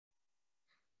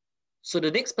So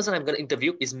the next person I'm going to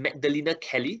interview is Magdalena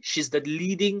Kalley. She's the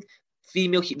leading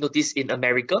female hypnotist in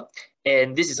America,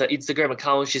 and this is her Instagram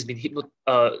account. She's been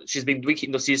doing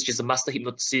hypnosis. She's a master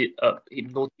hypnotist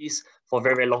for a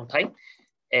very, very long time.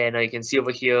 And you can see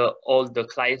over here all the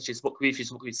clients she's worked with.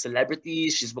 She's worked with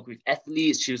celebrities, she's worked with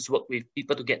athletes, she's worked with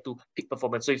people to get to peak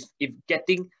performance. So if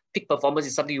getting peak performance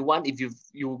is something you want, if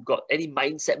you've got any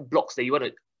mindset blocks that you want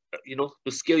to,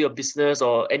 to scale your business,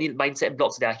 or any mindset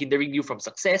blocks that are hindering you from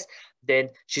success, then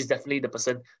she's definitely the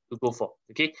person to go for.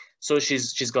 Okay, so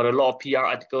she's got a lot of PR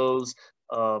articles,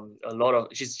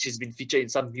 she's been featured in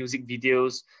some music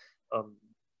videos,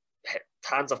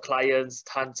 tons of clients,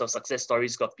 tons of success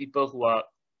stories. Got people who are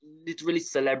literally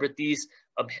celebrities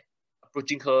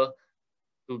approaching her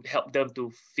to help them to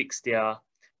fix their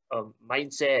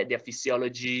mindset, their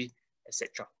physiology,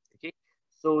 etc. Okay,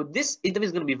 so this interview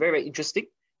is going to be very, very interesting,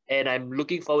 and I'm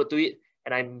looking forward to it,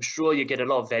 and I'm sure you get a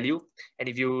lot of value. And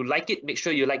if you like it, make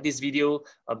sure you like this video,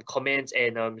 comment,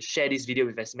 and share this video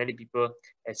with as many people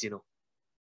as you know.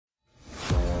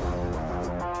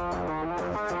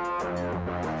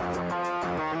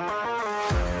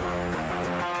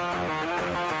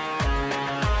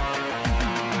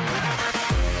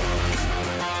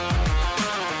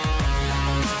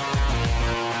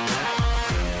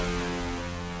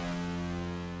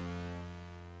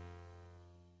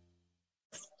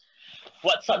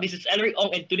 What's up? This is Alaric,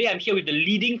 and today I'm here with the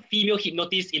leading female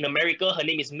hypnotist in America. Her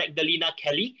name is Magdalena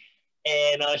Kalley,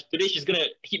 and today she's gonna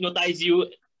hypnotize you,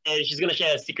 and she's gonna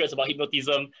share her secrets about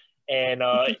hypnotism. And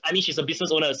I mean, she's a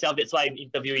business owner herself. That's why I'm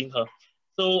interviewing her.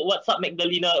 So, what's up,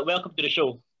 Magdalena? Welcome to the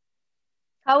show.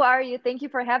 How are you? Thank you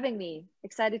for having me.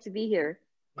 Excited to be here.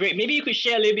 Great. Maybe you could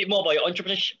share a little bit more about your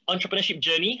entrepreneurship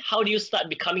journey. How do you start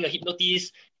becoming a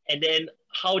hypnotist, and then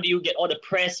how do you get all the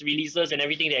press releases and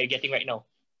everything that you're getting right now?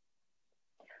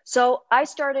 So I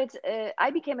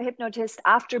became a hypnotist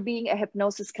after being a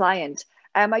hypnosis client.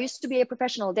 I used to be a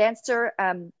professional dancer.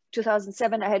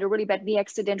 2007, I had a really bad knee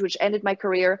accident, which ended my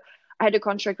career. I had a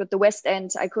contract with the West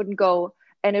End. I couldn't go,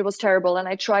 and it was terrible. And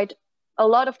I tried a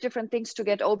lot of different things to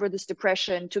get over this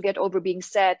depression, to get over being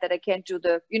sad that I can't do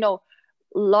the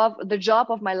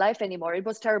job of my life anymore. It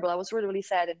was terrible. I was really, really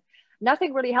sad. And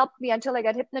nothing really helped me until I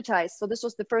got hypnotized. So this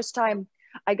was the first time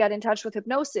I got in touch with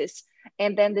hypnosis.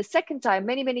 And then the second time,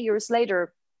 many, many years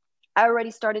later, I already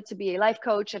started to be a life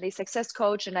coach and a success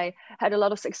coach. And I had a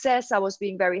lot of success. I was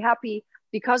being very happy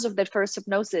because of that first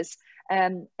hypnosis.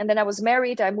 And then I was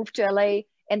married. I moved to LA,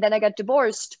 and then I got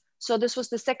divorced. So this was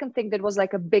the second thing that was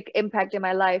like a big impact in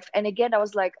my life. And again, I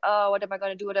was like, oh, what am I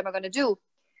going to do? What am I going to do?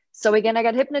 So again, I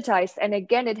got hypnotized. And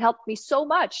again, it helped me so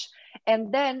much.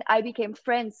 And then I became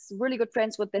friends, really good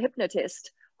friends with the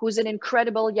hypnotist, who's an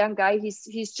incredible young guy.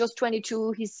 He's just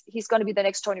 22. He's going to be the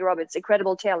next Tony Robbins,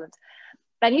 incredible talent.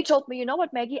 And he told me, you know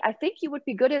what, Maggie, I think you would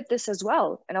be good at this as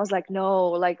well. And I was like, no,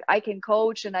 like I can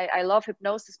coach and I love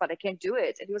hypnosis, but I can't do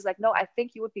it. And he was like, no, I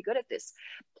think you would be good at this.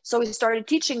 So he started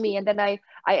teaching me. And then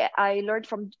I learned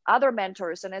from other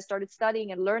mentors, and I started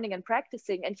studying and learning and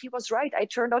practicing. And he was right. I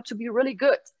turned out to be really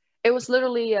good. It was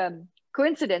literally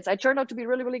coincidence. I turned out to be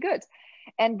really, really good.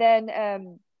 And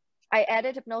then I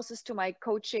added hypnosis to my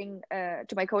coaching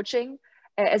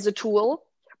as a tool,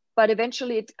 but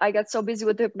eventually I got so busy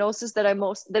with the hypnosis that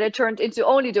I turned into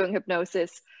only doing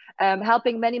hypnosis,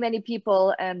 helping many, many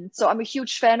people. And so I'm a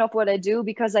huge fan of what I do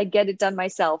because I get it done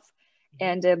myself.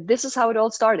 And this is how it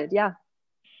all started. Yeah.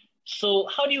 So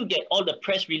how do you get all the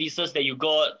press releases that you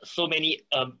got, so many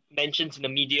mentions in the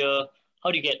media? How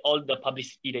do you get all the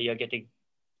publicity that you're getting?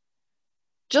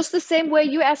 Just the same way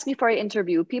you ask me for an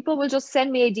interview. People will just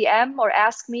send me a DM or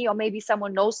ask me, or maybe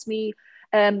someone knows me.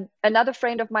 Another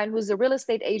friend of mine who's a real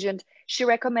estate agent, she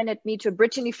recommended me to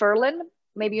Brittany Ferlin.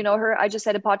 Maybe you know her. I just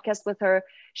had a podcast with her.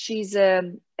 She's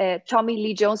Tommy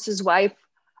Lee Jones's wife,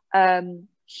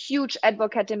 huge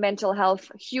advocate in mental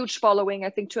health, huge following,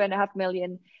 I think 2.5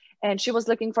 million. And she was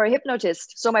looking for a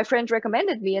hypnotist. So my friend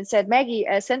recommended me and said, Maggie,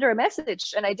 send her a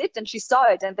message. And I did, and she saw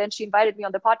it. And then she invited me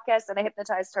on the podcast, and I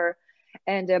hypnotized her.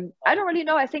 And I don't really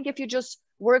know. I think if you just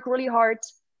work really hard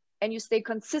and you stay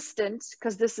consistent,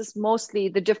 because this is mostly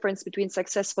the difference between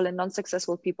successful and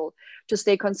non-successful people, to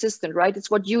stay consistent, right? It's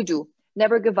what you do.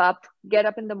 Never give up, get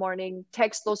up in the morning,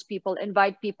 text those people,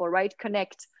 invite people, right?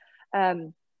 Connect.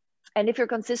 And if you're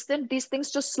consistent, these things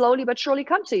just slowly but surely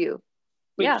come to you.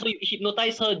 Wait, yeah. So you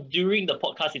hypnotize her during the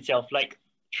podcast itself, like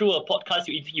through a podcast,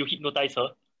 you hypnotize her?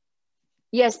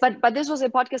 Yes, but this was a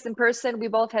podcast in person. We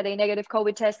both had a negative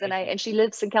COVID test, and she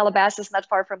lives in Calabasas, not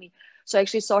far from me. So I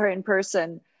actually saw her in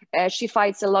person. She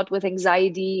fights a lot with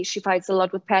anxiety. She fights a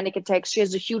lot with panic attacks. She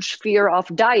has a huge fear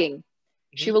of dying.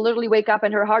 Mm-hmm. She will literally wake up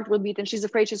and her heart will beat, and she's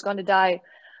afraid she's going to die.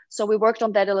 So we worked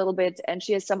on that a little bit, and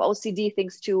she has some OCD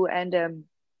things too. And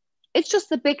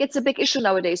it's a big issue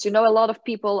nowadays. You know, a lot of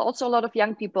people, also a lot of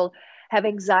young people, have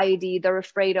anxiety. They're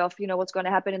afraid of, you know, what's going to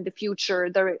happen in the future.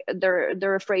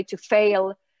 They're afraid to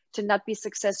fail, to not be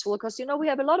successful, because, you know, we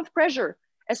have a lot of pressure,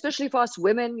 especially for us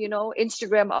women. You know,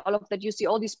 Instagram, all of that. You see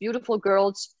all these beautiful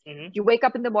girls. You wake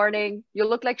up in the morning, you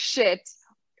look like shit.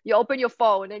 You open your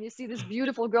phone and you see these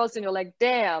beautiful girls, and you're like,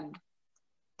 damn.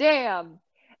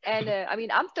 And I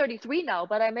mean, I'm 33 now,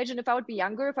 but I imagine if I would be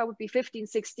younger, if I would be 15,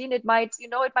 16, it might, you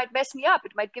know, it might mess me up.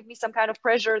 It might give me some kind of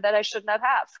pressure that I should not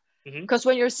have. Because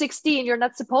when you're 16, you're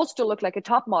not supposed to look like a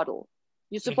top model.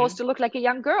 You're supposed to look like a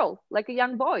young girl, like a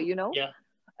young boy, you know?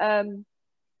 Yeah.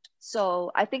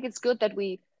 So I think it's good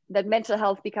that mental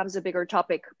health becomes a bigger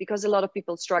topic, because a lot of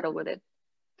people struggle with it.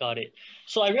 Got it.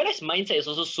 So I realized mindset is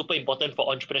also super important for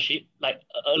entrepreneurship. Like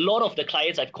a lot of the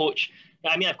clients I've coached,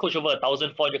 I mean, I've coached over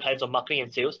 1,400 clients on marketing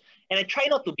and sales. And I try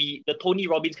not to be the Tony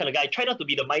Robbins kind of guy. I try not to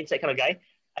be the mindset kind of guy.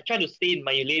 I try to stay in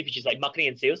my lane, which is like marketing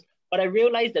and sales. But I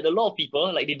realized that a lot of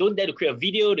people, like, they don't dare to create a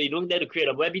video, they don't dare to create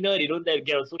a webinar, they don't dare to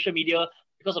get on social media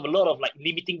because of a lot of like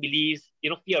limiting beliefs, you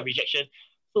know, fear of rejection.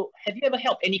 So have you ever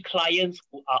helped any clients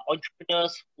who are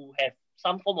entrepreneurs who have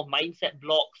some form of mindset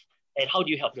blocks, and how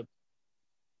do you help them?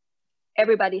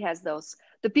 Everybody has those.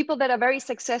 The people that are very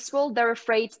successful, they're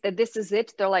afraid that this is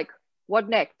it. They're like, what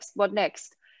next? What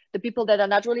next? The people that are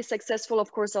not really successful,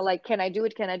 of course, are like, can I do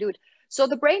it? Can I do it? So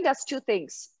the brain does two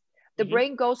things. The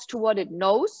brain goes to what it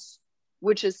knows,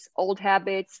 which is old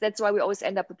habits. That's why we always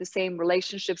end up with the same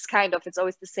relationships, kind of. It's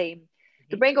always the same.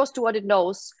 The brain goes to what it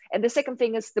knows. And the second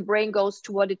thing is the brain goes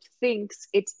to what it thinks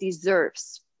it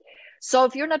deserves. So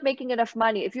if you're not making enough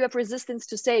money, if you have resistance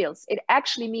to sales, it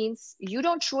actually means you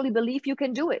don't truly believe you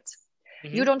can do it.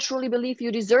 You don't truly believe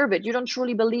you deserve it. You don't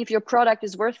truly believe your product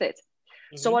is worth it.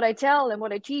 So what I tell and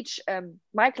what I teach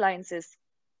my clients is,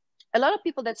 a lot of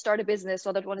people that start a business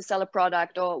or that want to sell a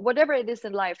product or whatever it is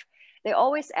in life, they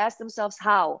always ask themselves,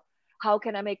 how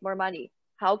can I make more money?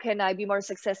 How can I be more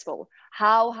successful?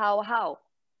 How?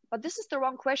 But this is the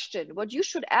wrong question. What you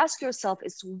should ask yourself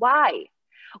is why?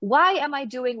 Why am I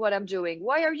doing what I'm doing?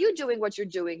 Why are you doing what you're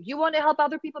doing? You want to help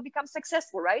other people become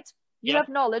successful, right? You have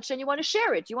knowledge and you want to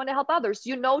share it. You want to help others.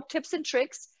 You know tips and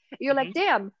tricks. You're like,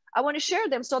 damn, I want to share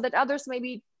them so that others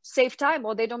maybe save time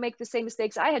or they don't make the same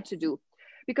mistakes I had to do.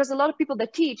 Because a lot of people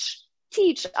that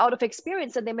teach out of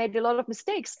experience, and they made a lot of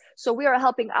mistakes. So we are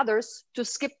helping others to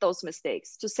skip those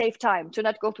mistakes, to save time, to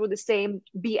not go through the same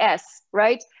BS,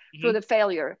 right? Through the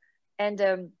failure.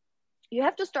 And you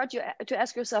have to start to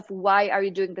ask yourself, why are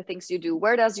you doing the things you do?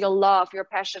 Where does your love, your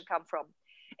passion come from?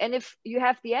 And if you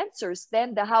have the answers,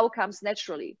 then the how comes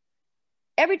naturally.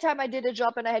 Every time I did a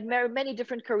job and I had many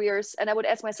different careers, and I would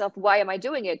ask myself, why am I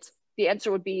doing it? The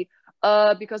answer would be,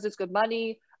 because it's good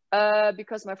money,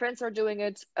 because my friends are doing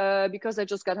it, because I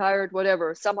just got hired,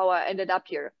 whatever. Somehow I ended up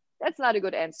here. That's not a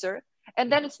good answer.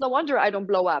 And then it's no wonder I don't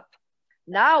blow up.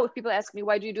 Now, if people ask me,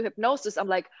 why do you do hypnosis? I'm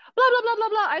like, blah, blah, blah, blah,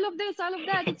 blah. I love this. I love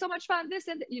that. It's so much fun. This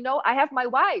and, you know, I have my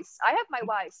whys.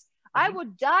 I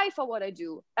would die for what I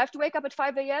do. I have to wake up at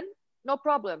 5 a.m. No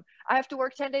problem. I have to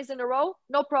work 10 days in a row.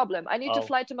 No problem. I need to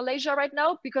fly to Malaysia right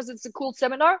now because it's a cool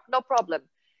seminar. No problem.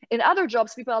 In other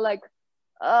jobs, people are like,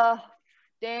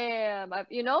 damn,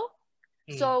 you know?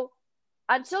 So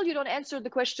until you don't answer the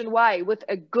question why with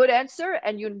a good answer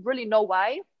and you really know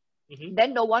why,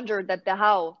 then no wonder that the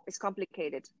how is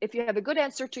complicated. If you have a good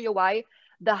answer to your why,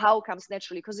 the how comes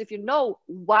naturally. Because if you know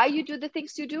why you do the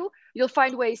things you do, you'll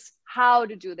find ways how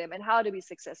to do them and how to be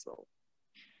successful.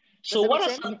 So what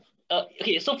are some,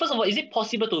 okay, so first of all, is it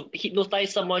possible to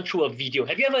hypnotize someone through a video?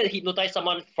 Have you ever hypnotized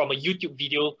someone from a YouTube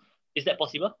video? Is that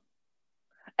possible?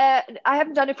 I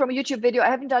haven't done it from a YouTube video. I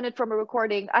haven't done it from a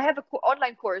recording. I have an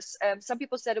online course. Some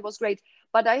people said it was great,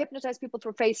 but I hypnotize people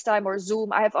through FaceTime or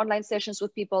Zoom. I have online sessions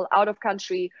with people out of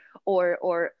country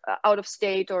or out of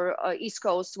state or East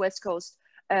Coast, West Coast.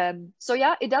 So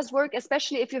yeah, it does work,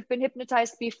 especially if you've been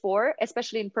hypnotized before,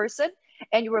 especially in person,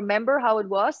 and you remember how it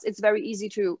was. It's very easy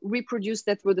to reproduce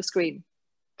that through the screen.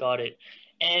 Got it.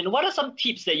 And what are some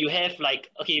tips that you have? Like,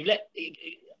 okay,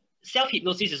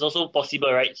 self-hypnosis is also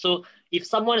possible, right? So if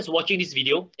someone is watching this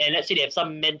video and let's say they have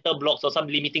some mental blocks or some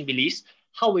limiting beliefs,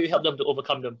 how will you help them to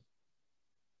overcome them?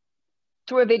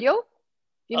 Through a video?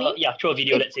 You mean? Yeah, through a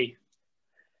video, let's say.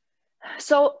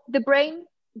 So the brain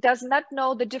does not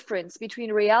know the difference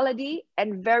between reality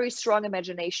and very strong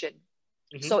imagination.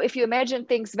 So if you imagine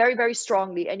things very, very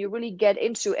strongly and you really get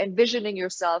into envisioning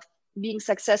yourself being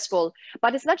successful,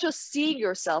 but it's not just seeing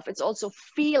yourself, it's also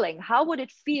feeling. How would it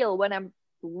feel when I'm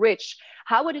rich?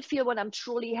 How would it feel when I'm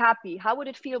truly happy? How would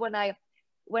it feel when I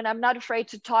when I'm not afraid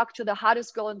to talk to the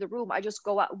hottest girl in the room, I just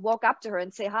walk up to her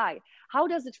and say hi. How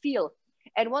does it feel?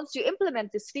 And once you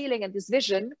implement this feeling and this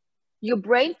vision, your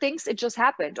brain thinks it just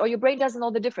happened, or your brain doesn't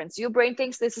know the difference. Your brain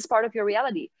thinks this is part of your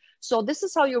reality. So this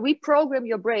is how you reprogram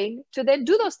your brain to then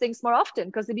do those things more often,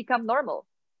 because they become normal.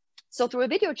 So through a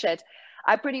video chat,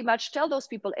 I pretty much tell those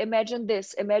people, imagine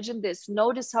this,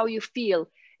 notice how you feel,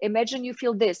 imagine you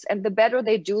feel this. And the better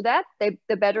they do that,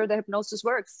 the better the hypnosis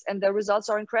works, and the results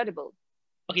are incredible.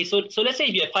 Okay, so let's say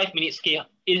if you have 5 minutes, okay,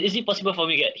 is it possible for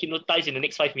me to get hypnotized in the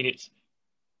next 5 minutes?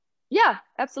 Yeah,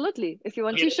 absolutely. If you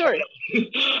want to, sure.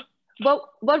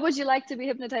 What would you like to be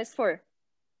hypnotized for?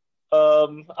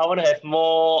 I want to have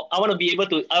more, I want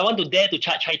to dare to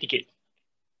charge high ticket.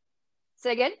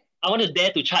 Say again? I want to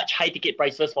dare to charge high ticket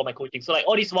prices for my coaching. So like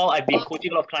all this while I've been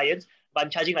coaching a lot of clients, but I'm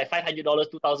charging like $500,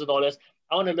 $2,000.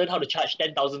 I want to learn how to charge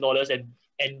 $10,000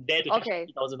 and dare to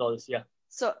charge $50,000. Yeah.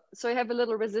 So you have a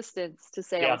little resistance to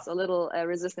sales, a little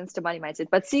resistance to money mindset.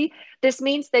 But see, this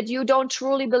means that you don't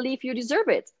truly believe you deserve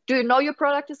it. Do you know your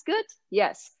product is good?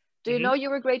 Yes. Do you know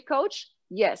you're a great coach?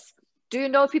 Yes. Do you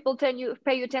know if people pay you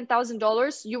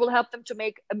 $10,000, you will help them to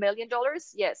make $1 million?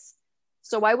 Yes.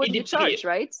 So why wouldn't you charge,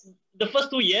 right? The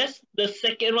first 2 years, the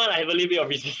second one, I have a little bit of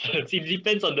resistance. It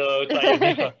depends on the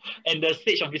client and the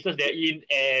stage of business they're in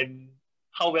and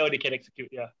how well they can execute.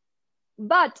 Yeah.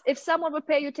 But if someone would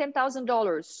pay you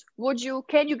 $10,000,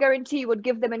 can you guarantee you would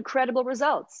give them incredible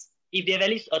results? If they have at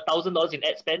least $1,000 in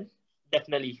ad spend,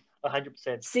 definitely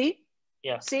 100%. See?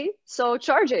 Yeah. See? So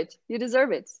charge it. You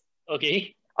deserve it.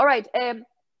 Okay. All right.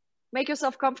 Make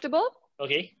yourself comfortable.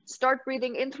 Okay. Start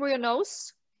breathing in through your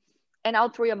nose and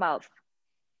out through your mouth.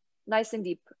 Nice and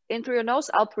deep. In through your nose,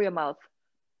 out through your mouth.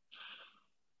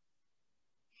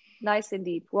 Nice and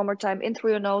deep. One more time. In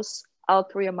through your nose,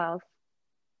 out through your mouth.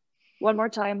 One more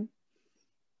time.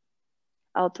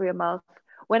 Out through your mouth.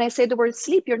 When I say the word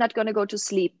sleep, you're not going to go to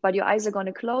sleep, but your eyes are going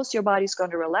to close, your body's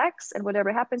going to relax, and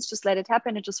whatever happens, just let it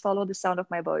happen and just follow the sound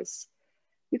of my voice.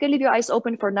 You can leave your eyes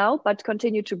open for now, but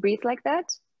continue to breathe like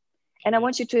that. And I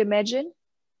want you to imagine.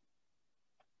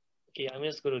 Okay, I'm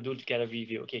just going to do together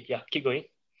review. Okay, yeah, keep going.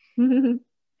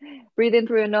 Breathe in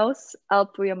through your nose,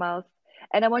 out through your mouth.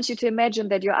 And I want you to imagine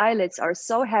that your eyelids are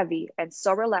so heavy and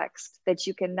so relaxed that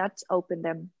you cannot open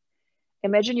them.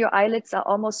 Imagine your eyelids are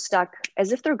almost stuck,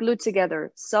 as if they're glued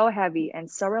together, so heavy and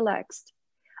so relaxed,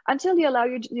 until you allow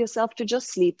yourself to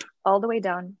just sleep all the way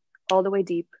down, all the way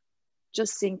deep,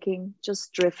 just sinking,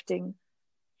 just drifting.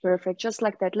 Perfect, just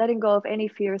like that, letting go of any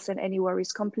fears and any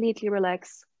worries, completely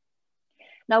relax.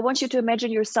 Now I want you to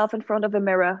imagine yourself in front of a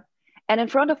mirror, and in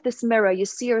front of this mirror, you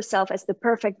see yourself as the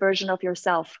perfect version of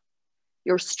yourself.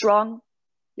 You're strong,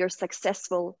 you're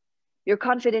successful, your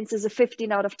confidence is a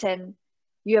 15 out of 10.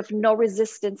 You have no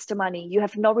resistance to money. You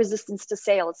have no resistance to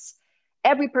sales.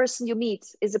 Every person you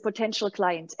meet is a potential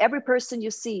client. Every person you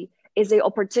see is an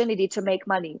opportunity to make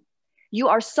money. You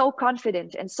are so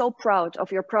confident and so proud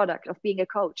of your product, of being a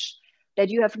coach, that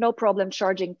you have no problem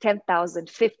charging 10,000,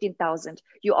 15,000.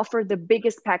 You offer the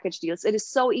biggest package deals. It is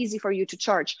so easy for you to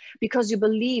charge because you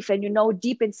believe and you know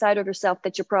deep inside of yourself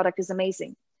that your product is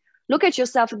amazing. Look at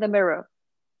yourself in the mirror.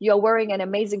 You're wearing an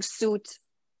amazing suit.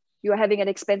 You're having an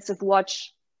expensive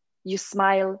watch, you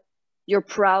smile, you're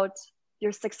proud,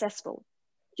 you're successful.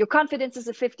 Your confidence is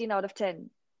a 15 out of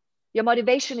 10. Your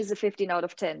motivation is a 15 out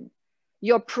of 10.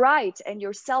 Your pride and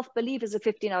your self-belief is a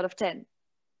 15 out of 10.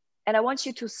 And I want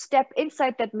you to step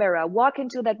inside that mirror, walk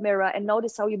into that mirror and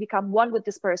notice how you become one with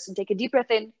this person. Take a deep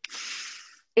breath in,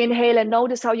 inhale and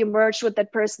notice how you merge with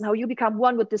that person, how you become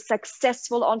one with this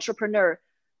successful entrepreneur,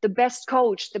 the best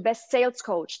coach, the best sales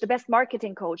coach, the best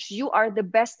marketing coach. You are the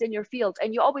best in your field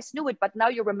and you always knew it, but now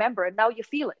you remember and now you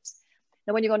feel it.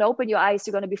 And when you're going to open your eyes,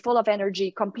 you're going to be full of energy,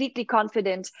 completely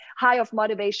confident, high of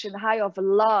motivation, high of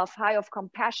love, high of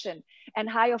compassion, and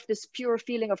high of this pure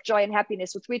feeling of joy and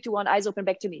happiness. So 3, 2, 1, eyes open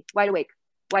back to me. Wide awake,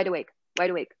 wide awake, wide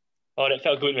awake. Oh, that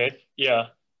felt good, man. Yeah.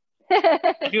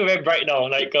 I feel very bright now,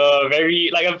 like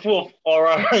I'm full of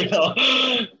aura right now.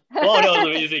 Wow, that was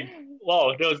amazing.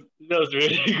 Wow, that was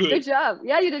really good. Good job.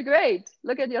 Yeah, you did great.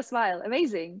 Look at your smile.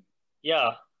 Amazing.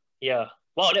 Yeah.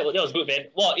 Wow, that was good, man.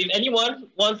 Wow, if anyone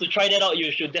wants to try that out,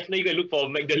 you should definitely go look for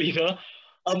Magdalena.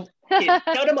 Okay,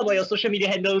 tell them about your social media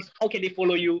handles. How can they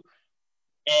follow you?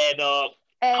 And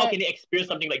how can they experience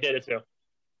something like that as well?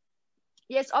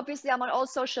 Yes, obviously, I'm on all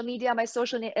social media. My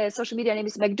social media name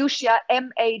is Magdushya,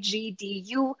 Magdushya.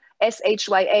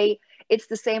 It's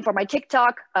the same for my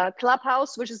TikTok,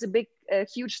 Clubhouse, which is a big,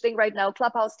 huge thing right now.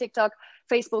 Clubhouse, TikTok,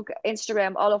 Facebook,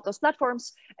 Instagram, all of those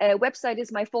platforms. Website is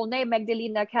my full name,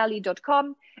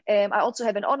 magdalenakalley.com. I also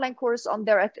have an online course on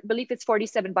there. I believe it's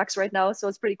 $47 right now, so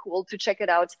it's pretty cool to check it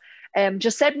out.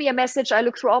 Just send me a message. I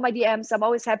look through all my DMs. I'm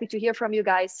always happy to hear from you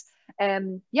guys.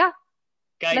 Yeah.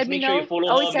 Guys, make sure you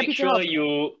follow her. Make sure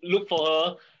you look for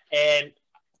her. And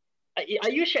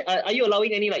are you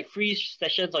allowing any like free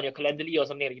sessions on your Calendly or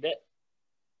something like that?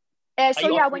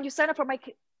 So yeah, when you sign up for my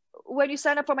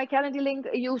Calendly link,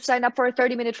 you sign up for a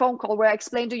 30-minute phone call where I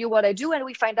explain to you what I do, and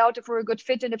we find out if we're a good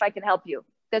fit and if I can help you.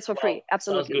 That's for free.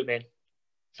 Absolutely. Sounds good, man.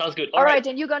 Sounds good. All right,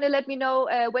 and you're gonna let me know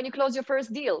when you close your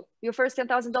first deal, your first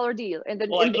 $10,000 deal, in the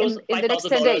next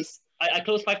 10 days. I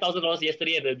closed $5,000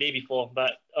 yesterday and the day before,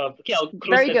 but okay, I'll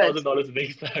close $10,000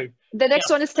 next time. The next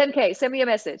one is 10K. Send me a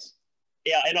message.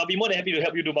 Yeah, and I'll be more than happy to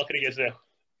help you do marketing as well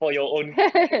for your own,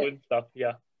 own stuff.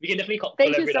 Yeah, we can definitely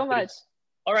Thank you so much.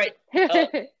 All right.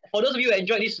 For those of you who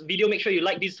enjoyed this video, make sure you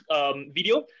like this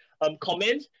video,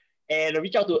 comment, and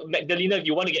reach out to Magdalena if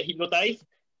you want to get hypnotized,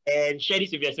 and share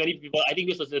this with as many people. I think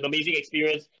this was an amazing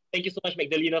experience. Thank you so much,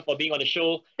 Magdalena, for being on the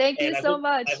show. Thank you so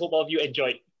much. I hope all of you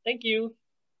enjoyed. Thank you.